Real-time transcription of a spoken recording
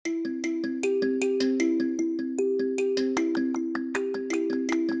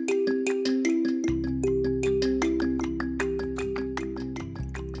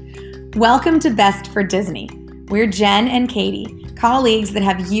Welcome to Best for Disney. We're Jen and Katie, colleagues that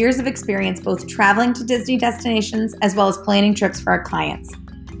have years of experience both traveling to Disney destinations as well as planning trips for our clients.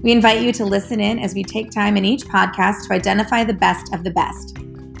 We invite you to listen in as we take time in each podcast to identify the best of the best.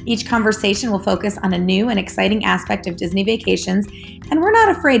 Each conversation will focus on a new and exciting aspect of Disney vacations, and we're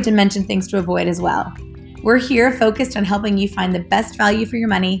not afraid to mention things to avoid as well. We're here focused on helping you find the best value for your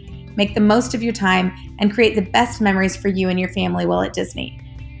money, make the most of your time, and create the best memories for you and your family while at Disney.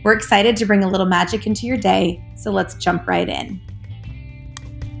 We're excited to bring a little magic into your day, so let's jump right in.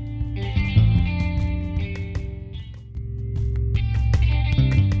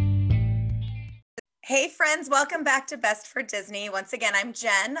 Hey friends, welcome back to Best for Disney. Once again, I'm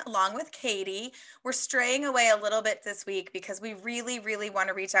Jen along with Katie. We're straying away a little bit this week because we really want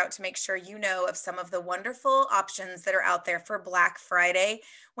to reach out to make sure you know of some of the wonderful options that are out there for Black Friday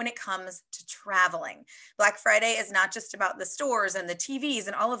when it comes to traveling. Black Friday is not just about the stores and the TVs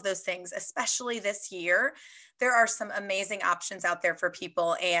and all of those things, especially this year. There are some amazing options out there for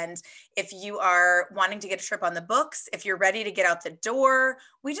people. And if you are wanting to get a trip on the books, if you're ready to get out the door,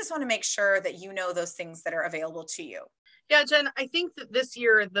 we just want to make sure that you know those things that are available to you. Yeah, Jen, I think that this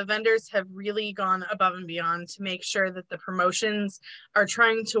year the vendors have really gone above and beyond to make sure that the promotions are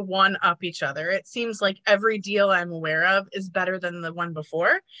trying to one up each other. It seems like every deal I'm aware of is better than the one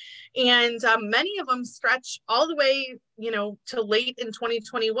before. And many of them stretch all the way, to late in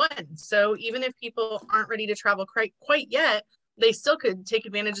 2021. So even if people aren't ready to travel quite yet, they still could take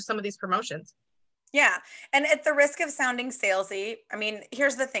advantage of some of these promotions. Yeah. And at the risk of sounding salesy,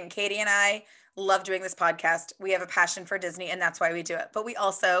 here's the thing, Katie and I love doing this podcast. We have a passion for Disney and that's why we do it. But we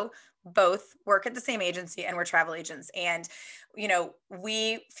also both work at the same agency and we're travel agents. And,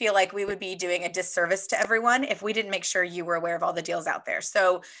 we feel like we would be doing a disservice to everyone if we didn't make sure you were aware of all the deals out there.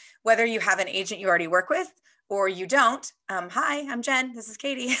 So whether you have an agent you already work with or you don't, hi, I'm Jen, this is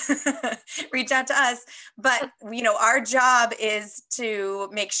Katie, reach out to us. But, our job is to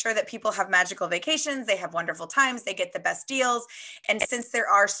make sure that people have magical vacations, they have wonderful times, they get the best deals. And since there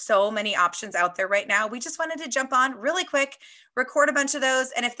are so many options out there right now, we just wanted to jump on really quick, record a bunch of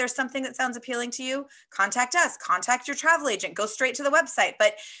those. And if there's something that sounds appealing to you, contact us, contact your travel agent, go straight to the website.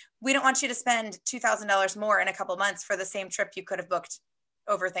 But we don't want you to spend $2,000 more in a couple months for the same trip you could have booked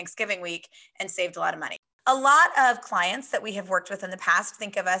over Thanksgiving week and saved a lot of money. A lot of clients that we have worked with in the past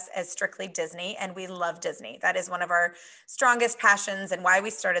think of us as strictly Disney, and we love Disney. That is one of our strongest passions and why we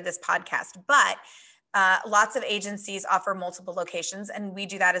started this podcast. But lots of agencies offer multiple locations, and we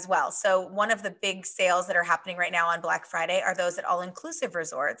do that as well. So one of the big sales that are happening right now on Black Friday are those at all-inclusive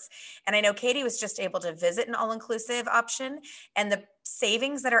resorts. And I know Katie was just able to visit an all-inclusive option, and the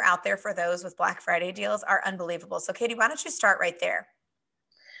savings that are out there for those with Black Friday deals are unbelievable. So Katie, why don't you start right there?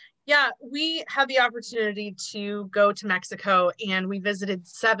 Yeah, we had the opportunity to go to Mexico and we visited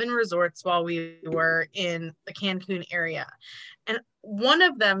 7 resorts while we were in the Cancun area. And one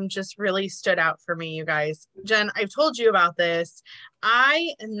of them just really stood out for me, you guys. Jen, I've told you about this.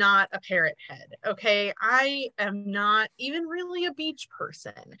 I am not a parrot head, okay? I am not even really a beach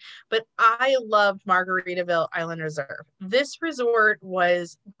person, but I loved Margaritaville Island Reserve. This resort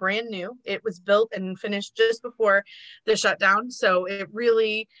was brand new. It was built and finished just before the shutdown, so it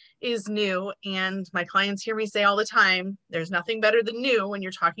really is new. And my clients hear me say all the time, there's nothing better than new when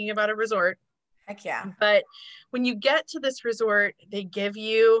you're talking about a resort. Heck yeah. But when you get to this resort, they give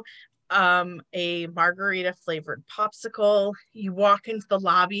you a margarita flavored popsicle. You walk into the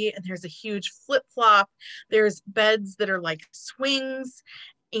lobby and there's a huge flip flop. There's beds that are like swings,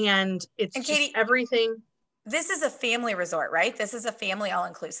 and it's and Katie, just everything. This is a family resort, right? This is a family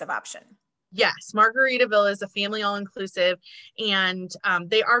all-inclusive option. Yes, Margaritaville is a family all-inclusive, and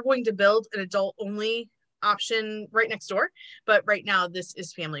they are going to build an adult-only option right next door. But right now, this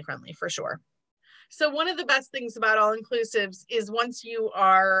is family-friendly for sure. So one of the best things about all-inclusives is once you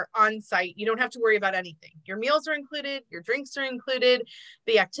are on site, you don't have to worry about anything. Your meals are included, your drinks are included,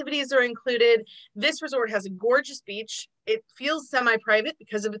 the activities are included. This resort has a gorgeous beach. It feels semi-private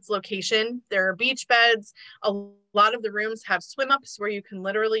because of its location. There are beach beds. A lot of the rooms have swim ups where you can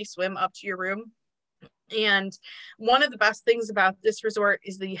literally swim up to your room. And one of the best things about this resort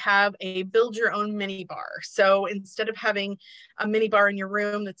is that you have a build your own mini bar. So instead of having a mini bar in your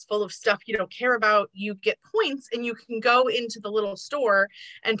room that's full of stuff you don't care about, you get points and you can go into the little store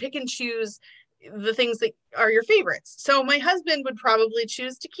and pick and choose the things that are your favorites. So my husband would probably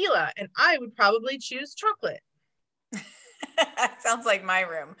choose tequila and I would probably choose chocolate. Sounds like my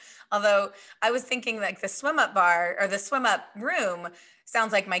room. Although I was thinking like the swim up bar or the swim up room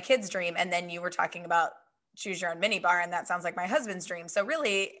sounds like my kid's dream. And then you were talking about choose your own mini bar. And that sounds like my husband's dream. So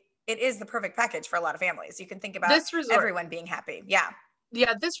really it is the perfect package for a lot of families. You can think about everyone being happy. Yeah.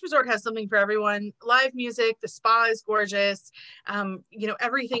 Yeah, this resort has something for everyone. Live music, the spa is gorgeous.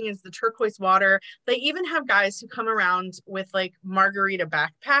 Everything is the turquoise water. They even have guys who come around with like margarita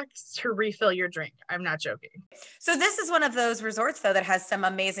backpacks to refill your drink. I'm not joking. So this is one of those resorts though that has some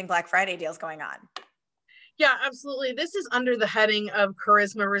amazing Black Friday deals going on. Yeah, absolutely. This is under the heading of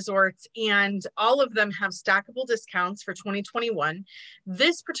Charisma Resorts, and all of them have stackable discounts for 2021.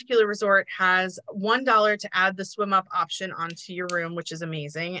 This particular resort has $1 to add the swim up option onto your room, which is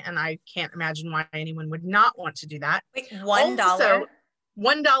amazing. And I can't imagine why anyone would not want to do that. Wait, $1? Also,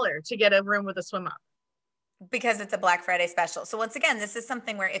 $1 to get a room with a swim up. Because it's a Black Friday special. So once again, this is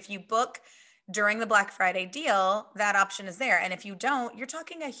something where if you book during the Black Friday deal, that option is there. And if you don't, you're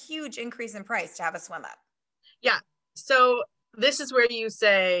talking a huge increase in price to have a swim up. Yeah. So this is where you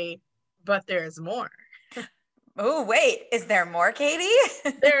say, but there's more. Oh, wait, is there more, Katie?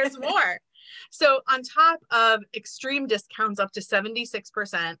 There's more. So on top of extreme discounts up to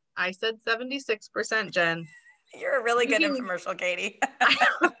 76%, I said 76%, Jen. You're a really good infomercial, Katie. I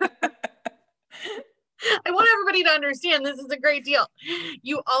want everybody to understand this is a great deal.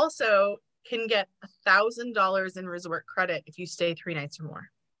 You also can get $1,000 in resort credit if you stay 3 nights or more.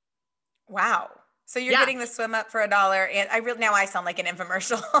 Wow. So you're getting the swim up for $1, and now I sound like an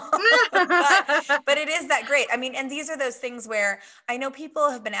infomercial, but it is that great. I mean, and these are those things where I know people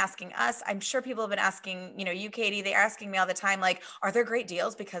have been asking us. I'm sure people have been asking, you, Katie. They're asking me all the time, like, are there great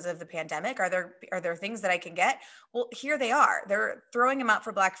deals because of the pandemic? Are there things that I can get? Well, here they are. They're throwing them out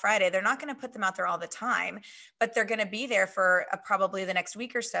for Black Friday. They're not going to put them out there all the time, but they're going to be there for probably the next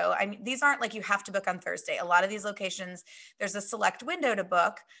week or so. I mean, these aren't like you have to book on Thursday. A lot of these locations, there's a select window to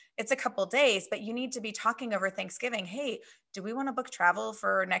book. It's a couple days, but you need to be talking over Thanksgiving. Hey, do we want to book travel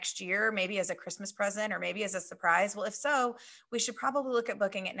for next year, maybe as a Christmas present or maybe as a surprise? Well, if so, we should probably look at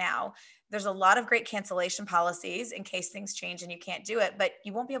booking it now. There's a lot of great cancellation policies in case things change and you can't do it, but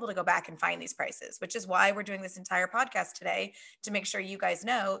you won't be able to go back and find these prices, which is why we're doing this entire podcast today to make sure you guys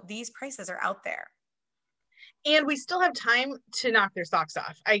know these prices are out there. And we still have time to knock their socks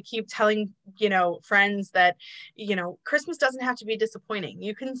off. I keep telling, friends that, Christmas doesn't have to be disappointing.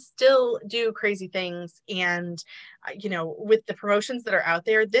 You can still do crazy things. And, with the promotions that are out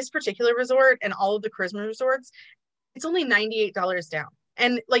there, this particular resort and all of the Charisma resorts, it's only $98 down.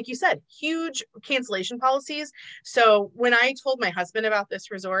 And like you said, huge cancellation policies. So when I told my husband about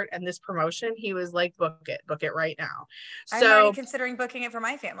this resort and this promotion, he was like, book it right now. I'm already considering booking it for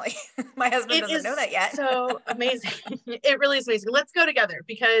my family. My husband doesn't know that yet. So amazing. It really is amazing. Let's go together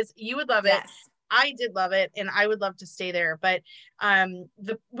because you would love it. I did love it and I would love to stay there. But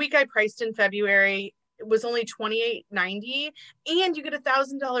the week I priced in February, it was only $28.90 and you get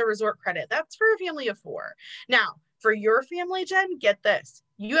 $1,000 resort credit. That's for a family of 4. Now, for your family, Jen, get this.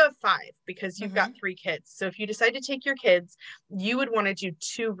 You have 5 because you've got 3 kids. So if you decide to take your kids, you would want to do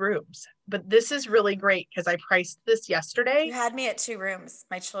 2 rooms. But this is really great because I priced this yesterday. You had me at 2 rooms.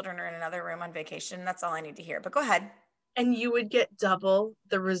 My children are in another room on vacation. That's all I need to hear. But go ahead. And you would get double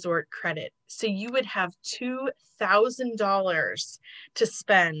the resort credit. So you would have $2,000 to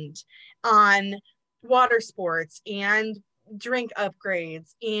spend on water sports and drink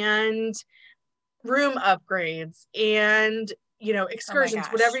upgrades and room upgrades and excursions,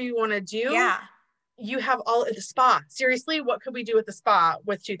 whatever you want to do. Yeah, you have all at the spa. Seriously, what could we do at the spa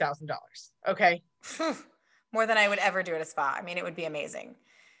with $2,000? Okay, more than I would ever do at a spa. I mean, it would be amazing.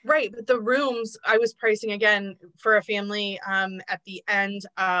 Right, but the rooms I was pricing again for a family at the end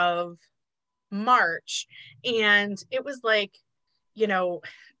of March, and it was like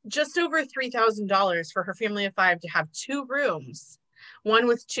just over $3,000 for her family of 5 to have 2 rooms. One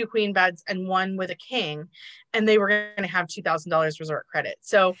with 2 queen beds and one with a king, and they were going to have $2,000 resort credit.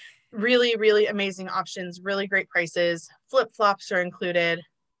 So really, really amazing options, really great prices. Flip-flops are included.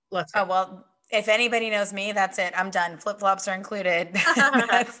 Let's go. Oh, well, if anybody knows me, that's it. I'm done. Flip-flops are included.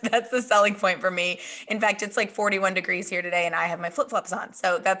 That's the selling point for me. In fact, it's like 41 degrees here today and I have my flip-flops on.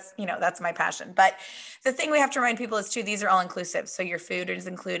 So that's my passion. But the thing we have to remind people is too, these are all inclusive. So your food is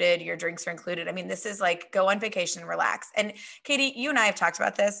included, your drinks are included. I mean, this is like go on vacation, relax. And Katie, you and I have talked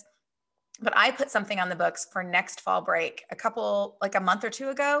about this, but I put something on the books for next fall break a month or 2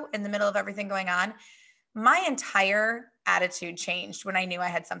 ago in the middle of everything going on. My entire attitude changed when I knew I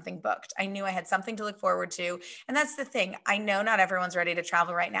had something booked. I knew I had something to look forward to. And that's the thing. I know not everyone's ready to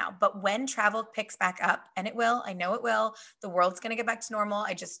travel right now, but when travel picks back up, and it will, I know it will, the world's going to get back to normal.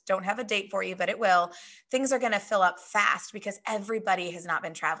 I just don't have a date for you, but it will. Things are going to fill up fast because everybody has not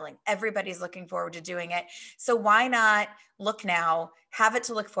been traveling. Everybody's looking forward to doing it. So why not look now, have it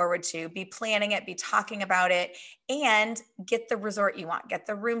to look forward to, be planning it, be talking about it, and get the resort you want, get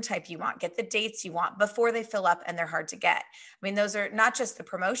the room type you want, get the dates you want before they fill up and they're hard to get. I mean, those are not just the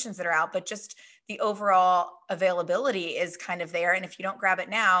promotions that are out, but just the overall availability is kind of there. And if you don't grab it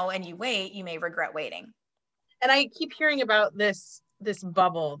now and you wait, you may regret waiting. And I keep hearing about this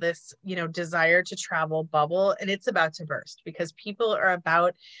bubble, this, desire to travel bubble, and it's about to burst because people are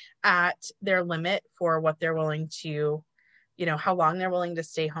about at their limit for what they're willing to, how long they're willing to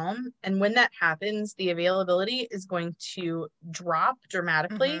stay home. And when that happens, the availability is going to drop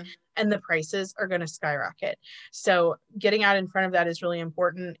dramatically and the prices are going to skyrocket. So getting out in front of that is really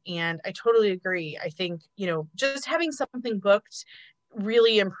important. And I totally agree. I think, just having something booked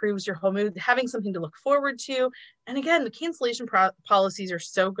really improves your whole mood, having something to look forward to. And again, the cancellation policies are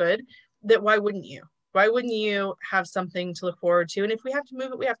so good that why wouldn't you? Why wouldn't you have something to look forward to? And if we have to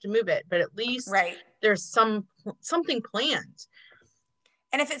move it, we have to move it. But at least there's something planned.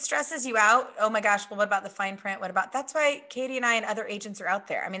 And if it stresses you out, oh my gosh, well, what about the fine print? That's why Katie and I and other agents are out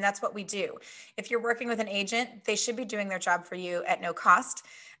there. I mean, that's what we do. If you're working with an agent, they should be doing their job for you at no cost.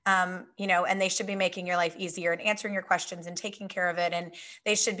 And they should be making your life easier and answering your questions and taking care of it. And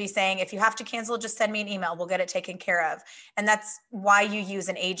they should be saying, if you have to cancel, just send me an email. We'll get it taken care of. And that's why you use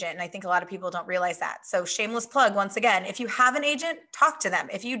an agent. And I think a lot of people don't realize that. So shameless plug, once again, if you have an agent, talk to them.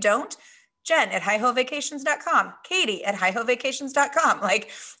 If you don't, Jen at hihovacations.com, Katie at hihovacations.com.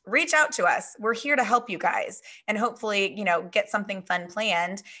 Like, reach out to us. We're here to help you guys and hopefully, get something fun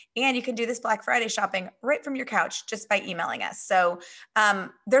planned. And you can do this Black Friday shopping right from your couch just by emailing us. So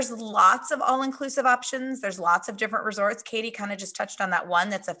there's lots of all-inclusive options. There's lots of different resorts. Katie kind of just touched on that one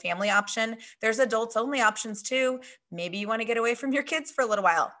that's a family option. There's adults only options too. Maybe you want to get away from your kids for a little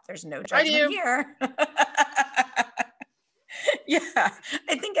while. There's no judgment here. Yeah,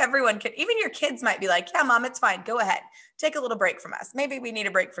 I think everyone could, even your kids might be like, yeah, mom, it's fine. Go ahead. Take a little break from us. Maybe we need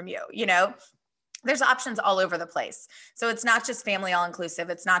a break from you. There's options all over the place. So it's not just family all-inclusive.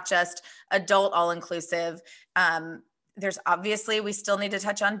 It's not just adult all-inclusive. There's obviously, we still need to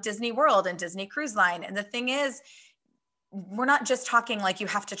touch on Disney World and Disney Cruise Line. And the thing is, we're not just talking like you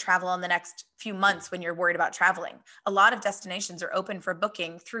have to travel in the next few months when you're worried about traveling. A lot of destinations are open for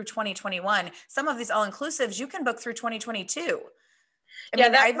booking through 2021. Some of these all-inclusives you can book through 2022.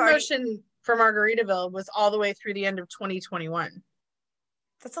 That promotion for Margaritaville was all the way through the end of 2021.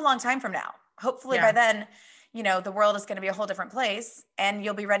 That's a long time from now. Hopefully by then, the world is going to be a whole different place and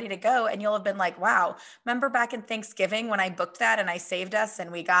you'll be ready to go. And you'll have been like, wow, remember back in Thanksgiving when I booked that and I saved us and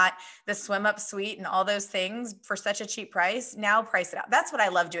we got the swim up suite and all those things for such a cheap price. Now price it out. That's what I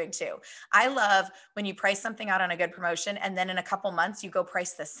love doing too. I love when you price something out on a good promotion and then in a couple months you go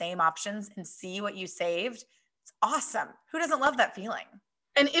price the same options and see what you saved. It's awesome. Who doesn't love that feeling?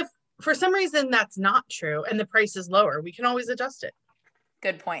 And if for some reason that's not true and the price is lower, we can always adjust it.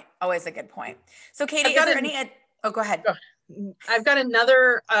 Good point. Always a good point. So Katie, is there any, go ahead. I've got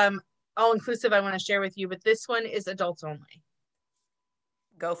another all-inclusive I want to share with you, but this one is adults only.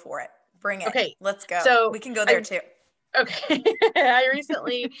 Go for it. Bring it. Okay. Let's go. So we can go there too. Okay. I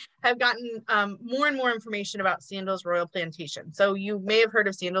recently have gotten more and more information about Sandals Royal Plantation. So you may have heard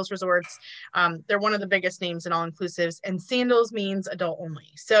of Sandals Resorts. They're one of the biggest names in all-inclusives, and Sandals means adult only.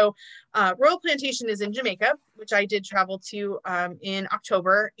 So Royal Plantation is in Jamaica, which I did travel to in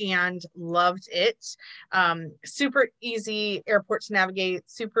October and loved it. Super easy airport to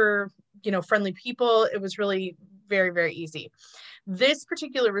navigate, super, friendly people. It was really very, very easy. This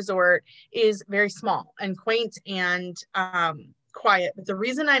particular resort is very small and quaint and quiet. But the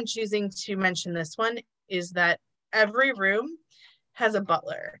reason I'm choosing to mention this one is that every room has a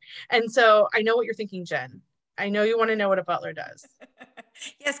butler. And so I know what you're thinking, Jen. I know you want to know what a butler does.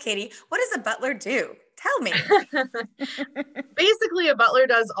 Yes, Katie. What does a butler do? Tell me. Basically, a butler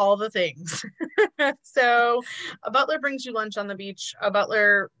does all the things. So a butler brings you lunch on the beach. A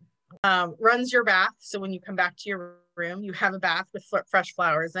butler runs your bath. So when you come back to your room, you have a bath with fresh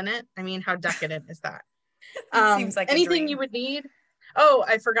flowers in it. I mean, how decadent is that? Seems like anything you would need. Oh,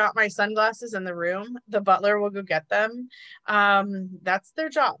 I forgot my sunglasses in the room. The butler will go get them. That's their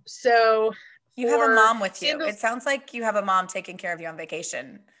job. So you have a mom with you. It sounds like you have a mom taking care of you on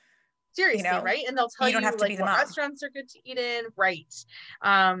vacation. Seriously, right? And they'll tell you like what restaurants are good to eat in, right?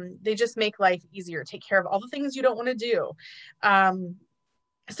 They just make life easier, take care of all the things you don't want to do.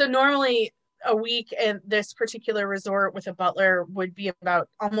 So normally a week in this particular resort with a butler would be about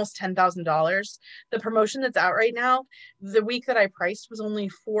almost $10,000. The promotion that's out right now, the week that I priced was only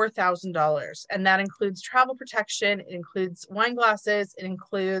 $4,000. And that includes travel protection. It includes wine glasses. It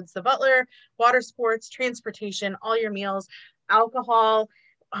includes the butler, water sports, transportation, all your meals, alcohol,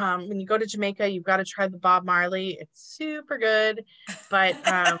 when you go to Jamaica, you've got to try the Bob Marley. It's super good. But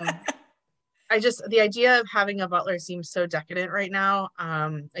the idea of having a butler seems so decadent right now.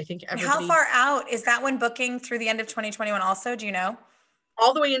 I think How everybody, far out is that one booking through the end of 2021 also? Do you know?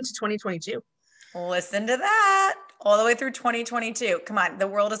 all the way into 2022. Listen to that. All the way through 2022. Come on, the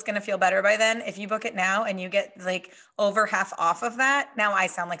world is going to feel better by then. If you book it now and you get like over half off of that, now I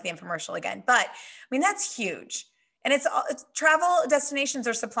sound like the infomercial again. But I mean, that's huge. And it's travel destinations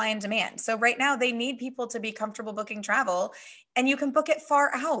are supply and demand. So right now they need people to be comfortable booking travel, and you can book it far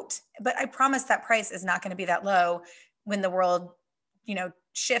out. But I promise that price is not going to be that low when the world,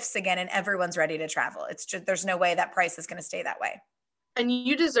 shifts again and everyone's ready to travel. It's just, there's no way that price is going to stay that way. And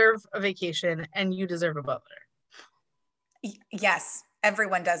you deserve a vacation and you deserve a butler. Yes,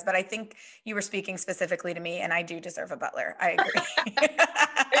 everyone does. But I think you were speaking specifically to me, and I do deserve a butler. I agree.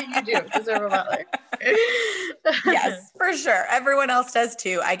 You do deserve a butler. Yes, for sure. Everyone else does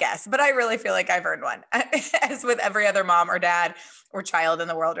too, I guess. But I really feel like I've earned one, as with every other mom or dad or child in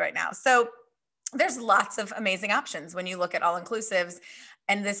the world right now. So there's lots of amazing options when you look at all inclusives.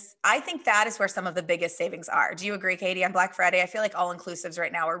 And this, I think that is where some of the biggest savings are. Do you agree, Katie? On Black Friday, I feel like all inclusives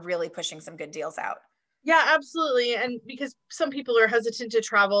right now are really pushing some good deals out. Yeah, absolutely. And because some people are hesitant to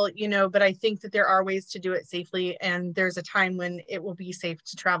travel, but I think that there are ways to do it safely. And there's a time when it will be safe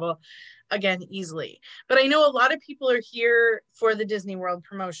to travel again easily. But I know a lot of people are here for the Disney World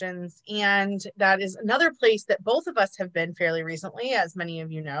promotions. And that is another place that both of us have been fairly recently, as many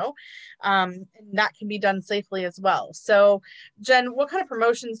of you know. And that can be done safely as well. So, Jen, what kind of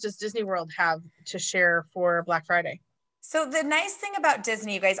promotions does Disney World have to share for Black Friday? So the nice thing about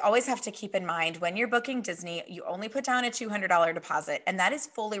Disney, you guys always have to keep in mind when you're booking Disney, you only put down a $200 deposit, and that is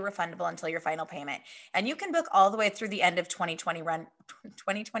fully refundable until your final payment. And you can book all the way through the end of 2020 run.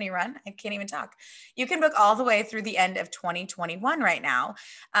 2020 run. I can't even talk. You can book all the way through the end of 2021 right now.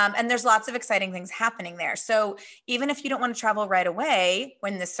 And there's lots of exciting things happening there. So even if you don't want to travel right away,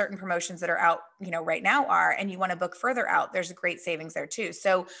 when the certain promotions that are out, right now are, and you want to book further out, there's a great savings there too.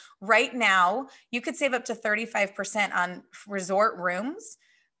 So right now you could save up to 35% on resort rooms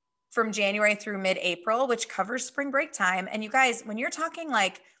from January through mid-April, which covers spring break time. And you guys, when you're talking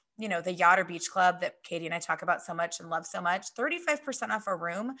like, the yacht or beach club that Katie and I talk about so much and love so much, 35% off a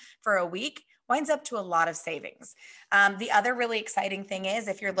room for a week winds up to a lot of savings. The other really exciting thing is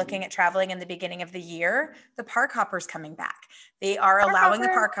if you're looking at traveling in the beginning of the year, the park hopper's coming back. They are allowing the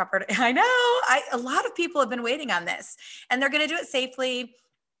park hopper I know, a lot of people have been waiting on this, and they're going to do it safely.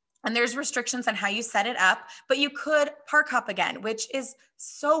 And there's restrictions on how you set it up, but you could park hop again, which is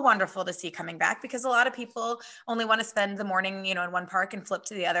so wonderful to see coming back, because a lot of people only want to spend the morning, in one park and flip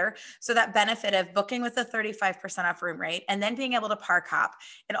to the other. So that benefit of booking with a 35% off room rate and then being able to park hop,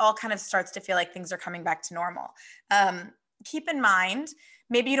 it all kind of starts to feel like things are coming back to normal. Keep in mind,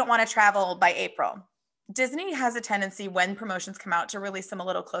 maybe you don't want to travel by April. Disney has a tendency when promotions come out to release them a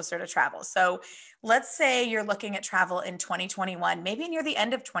little closer to travel. So let's say you're looking at travel in 2021, maybe near the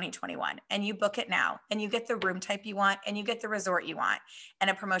end of 2021, and you book it now and you get the room type you want and you get the resort you want, and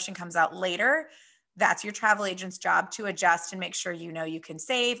a promotion comes out later. That's your travel agent's job to adjust and make sure you can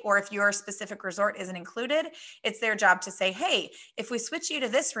save. Or if your specific resort isn't included, it's their job to say, hey, if we switch you to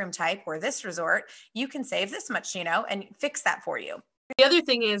this room type or this resort, you can save this much, and fix that for you. The other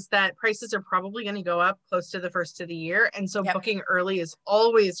thing is that prices are probably going to go up close to the first of the year. And so booking early is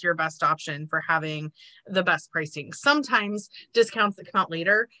always your best option for having the best pricing. Sometimes discounts that come out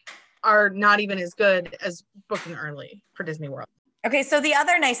later are not even as good as booking early for Disney World. Okay, so the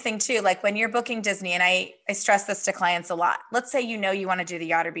other nice thing too, like when you're booking Disney, and I stress this to clients a lot, let's say you want to do the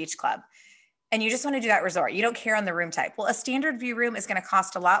Yacht or Beach Club, and you just want to do that resort. You don't care on the room type. Well, a standard view room is going to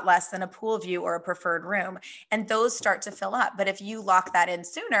cost a lot less than a pool view or a preferred room. And those start to fill up. But if you lock that in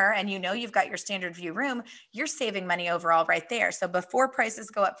sooner and you've got your standard view room, you're saving money overall right there. So before prices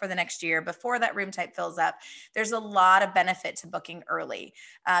go up for the next year, before that room type fills up, there's a lot of benefit to booking early.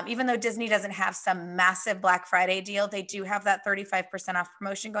 Even though Disney doesn't have some massive Black Friday deal, they do have that 35% off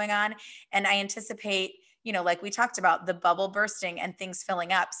promotion going on. And I anticipate, like we talked about, the bubble bursting and things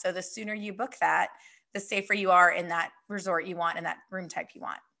filling up. So the sooner you book that, the safer you are in that resort you want and that room type you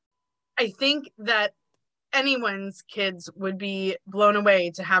want. I think that anyone's kids would be blown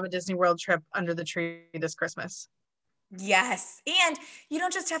away to have a Disney World trip under the tree this Christmas. Yes. And you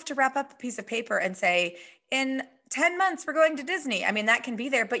don't just have to wrap up a piece of paper and say, in 10 months we're going to Disney. I mean, that can be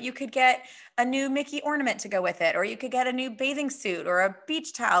there, but you could get a new Mickey ornament to go with it, or you could get a new bathing suit or a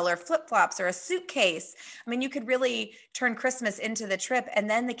beach towel or flip-flops or a suitcase. I mean, you could really turn Christmas into the trip, and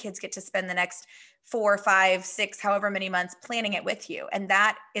then the kids get to spend the next 4, 5, 6, however many months planning it with you. And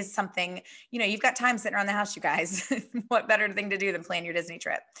that is something, you've got time sitting around the house, you guys. What better thing to do than plan your Disney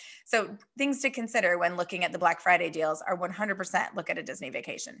trip? So things to consider when looking at the Black Friday deals are 100% look at a Disney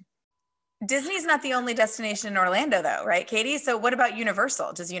vacation. Disney's not the only destination in Orlando though, right, Katie? So what about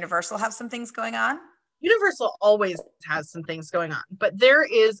Universal? Does Universal have some things going on? Universal always has some things going on, but there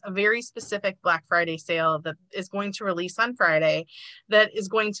is a very specific Black Friday sale that is going to release on Friday that is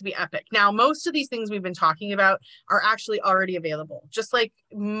going to be epic. Now, most of these things we've been talking about are actually already available. Just like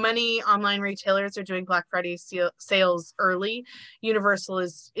many online retailers are doing Black Friday sales early, Universal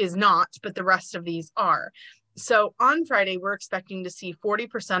is not, but the rest of these are. So on Friday, we're expecting to see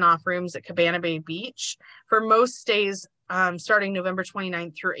 40% off rooms at Cabana Bay Beach for most days starting November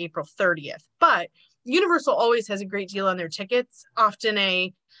 29th through April 30th. But Universal always has a great deal on their tickets, often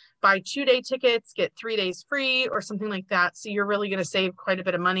a buy 2-day tickets, get 3 days free or something like that. So you're really going to save quite a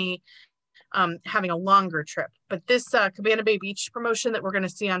bit of money having a longer trip. But this Cabana Bay Beach promotion that we're going to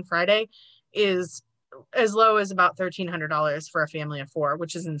see on Friday is as low as about $1,300 for a family of 4,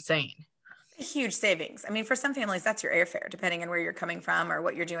 which is insane. Huge savings. I mean, for some families, that's your airfare, depending on where you're coming from or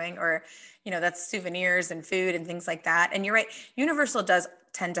what you're doing, or, that's souvenirs and food and things like that. And you're right. Universal does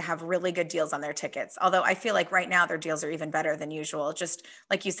tend to have really good deals on their tickets. Although I feel like right now their deals are even better than usual. Just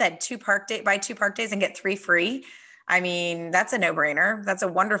like you said, buy 2 park days and get 3 free. I mean, that's a no-brainer. That's a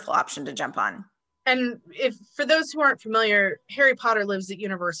wonderful option to jump on. And if for those who aren't familiar, Harry Potter lives at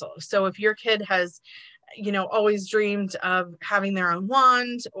Universal. So if your kid has always dreamed of having their own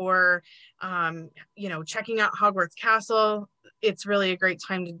wand or, checking out Hogwarts Castle, it's really a great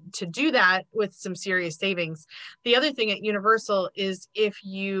time to do that with some serious savings. The other thing at Universal is if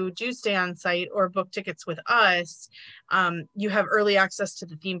you do stay on site or book tickets with us, you have early access to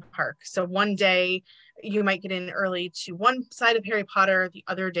the theme park. So one day you might get in early to one side of Harry Potter. The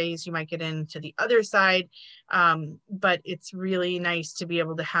other days you might get into the other side. But it's really nice to be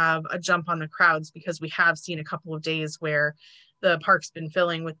able to have a jump on the crowds because we have seen a couple of days where the park's been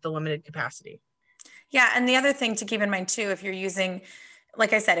filling with the limited capacity. Yeah. And the other thing to keep in mind too, if you're using,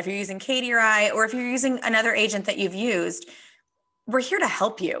 like I said, if you're using Katie or I, or if you're using another agent that you've used, we're here to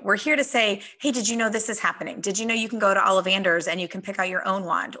help you. We're here to say, hey, did you know this is happening? Did you know you can go to Ollivander's and you can pick out your own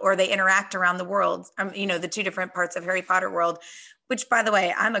wand, or they interact around the world, the 2 different parts of Harry Potter world, which by the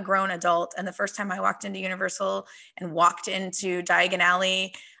way, I'm a grown adult. And the first time I walked into Universal and walked into Diagon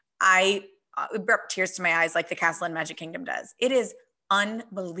Alley, it brought tears to my eyes like the Castle in Magic Kingdom does. It is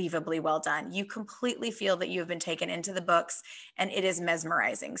unbelievably well done. You completely feel that you have been taken into the books and it is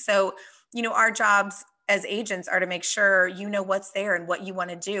mesmerizing. So, our jobs as agents are to make sure you know what's there and what you want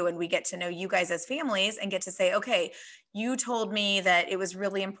to do. And we get to know you guys as families and get to say, okay, you told me that it was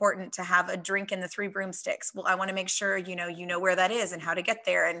really important to have a drink in the 3 broomsticks. Well, I want to make sure, you know where that is and how to get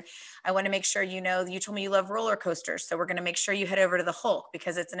there. And I want to make sure, you told me you love roller coasters. So we're going to make sure you head over to the Hulk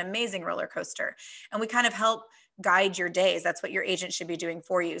because it's an amazing roller coaster. And we kind of help guide your days. That's what your agent should be doing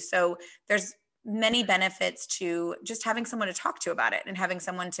for you. So there's many benefits to just having someone to talk to about it and having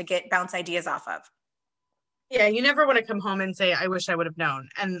someone to bounce ideas off of. Yeah, you never want to come home and say, I wish I would have known.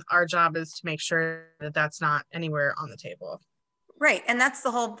 And our job is to make sure that that's not anywhere on the table. Right. And that's the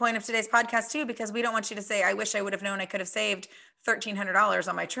whole point of today's podcast too, because we don't want you to say, I wish I would have known I could have saved $1,300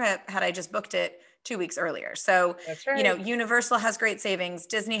 on my trip had I just booked it 2 weeks earlier. So, that's right. Universal has great savings.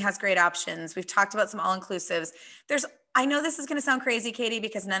 Disney has great options. We've talked about some all-inclusives. I know this is going to sound crazy, Katie,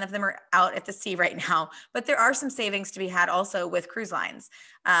 because none of them are out at the sea right now, but there are some savings to be had also with cruise lines.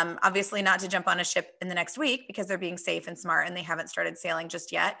 Obviously not to jump on a ship in the next week because they're being safe and smart and they haven't started sailing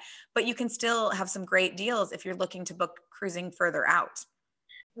just yet, but you can still have some great deals if you're looking to book cruising further out.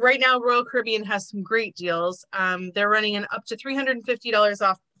 Right now, Royal Caribbean has some great deals. They're running an up to $350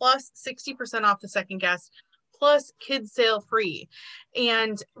 off plus 60% off the second guest plus kids sail free.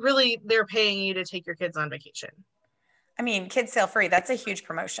 And really, they're paying you to take your kids on vacation. I mean, kids sail free. That's a huge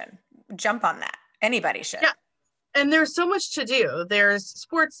promotion. Jump on that. Anybody should. Yeah. And there's so much to do. There's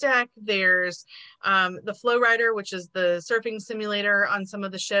sports deck. There's the Flow Rider, which is the surfing simulator on some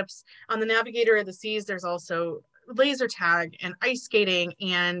of the ships. On the Navigator of the Seas, there's also laser tag and ice skating.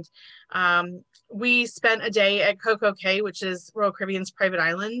 And we spent a day at Coco Cay, which is Royal Caribbean's private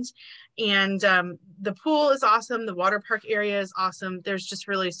island. And the pool is awesome. The water park area is awesome. There's just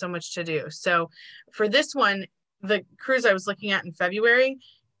really so much to do. So for this one, the cruise I was looking at in February,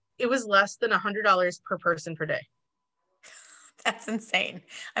 it was less than $100 per person per day. That's insane.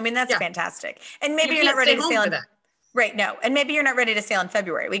 I mean, that's fantastic. And maybe you're not ready to sail. Right. No. And maybe you're not ready to sail in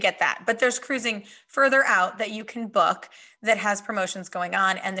February. We get that. But there's cruising further out that you can book that has promotions going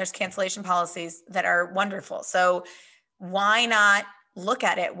on, and there's cancellation policies that are wonderful. So why not look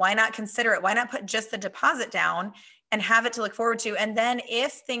at it? Why not consider it? Why not put just the deposit down and have it to look forward to? And then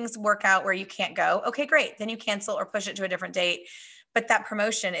if things work out where you can't go, okay, great. Then you cancel or push it to a different date. But that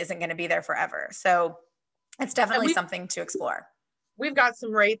promotion isn't going to be there forever. So it's definitely something to explore. We've got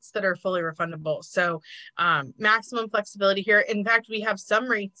some rates that are fully refundable. So maximum flexibility here. In fact, we have some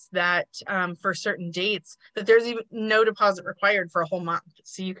rates that for certain dates that there's even no deposit required for a whole month.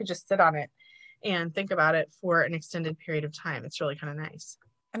 So you could just sit on it and think about it for an extended period of time. It's really kind of nice.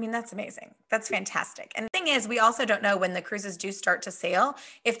 I mean, that's amazing. That's fantastic. And the thing is, we also don't know when the cruises do start to sail,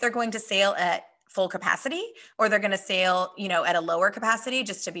 if they're going to sail at full capacity or they're going to sail, at a lower capacity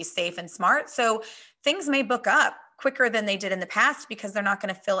just to be safe and smart. So things may book up quicker than they did in the past because they're not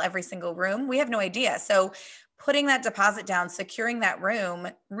going to fill every single room. We have no idea. So putting that deposit down, securing that room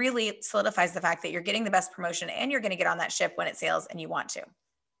really solidifies the fact that you're getting the best promotion and you're going to get on that ship when it sails and you want to.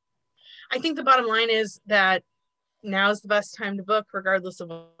 I think the bottom line is that now's the best time to book regardless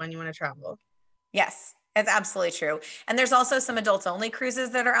of when you want to travel. Yes. It's absolutely true. And there's also some adults only cruises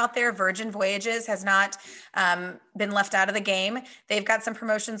that are out there. Virgin Voyages has not been left out of the game. They've got some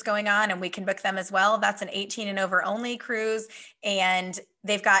promotions going on and we can book them as well. That's an 18 and over only cruise. And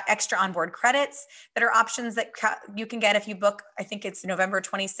they've got extra onboard credits that are options that you can get if you book. I think it's November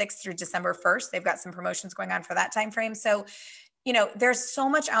 26th through December 1st. They've got some promotions going on for that time frame. So, there's so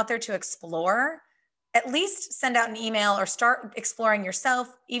much out there to explore. At least send out an email or start exploring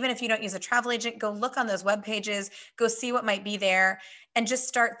yourself. Even if you don't use a travel agent, go look on those web pages, go see what might be there, and just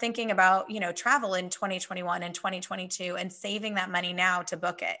start thinking about, travel in 2021 and 2022 and saving that money now to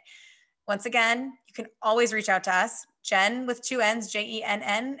book it. Once again, you can always reach out to us, Jen with 2 N's,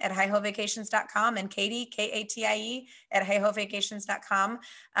 JENN at hihovacations.com and Katie, KATIE at hihovacations.com.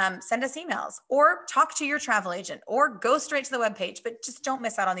 Send us emails or talk to your travel agent or go straight to the webpage, but just don't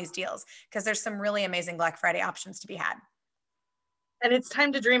miss out on these deals because there's some really amazing Black Friday options to be had. And it's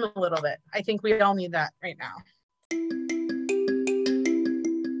time to dream a little bit. I think we all need that right now.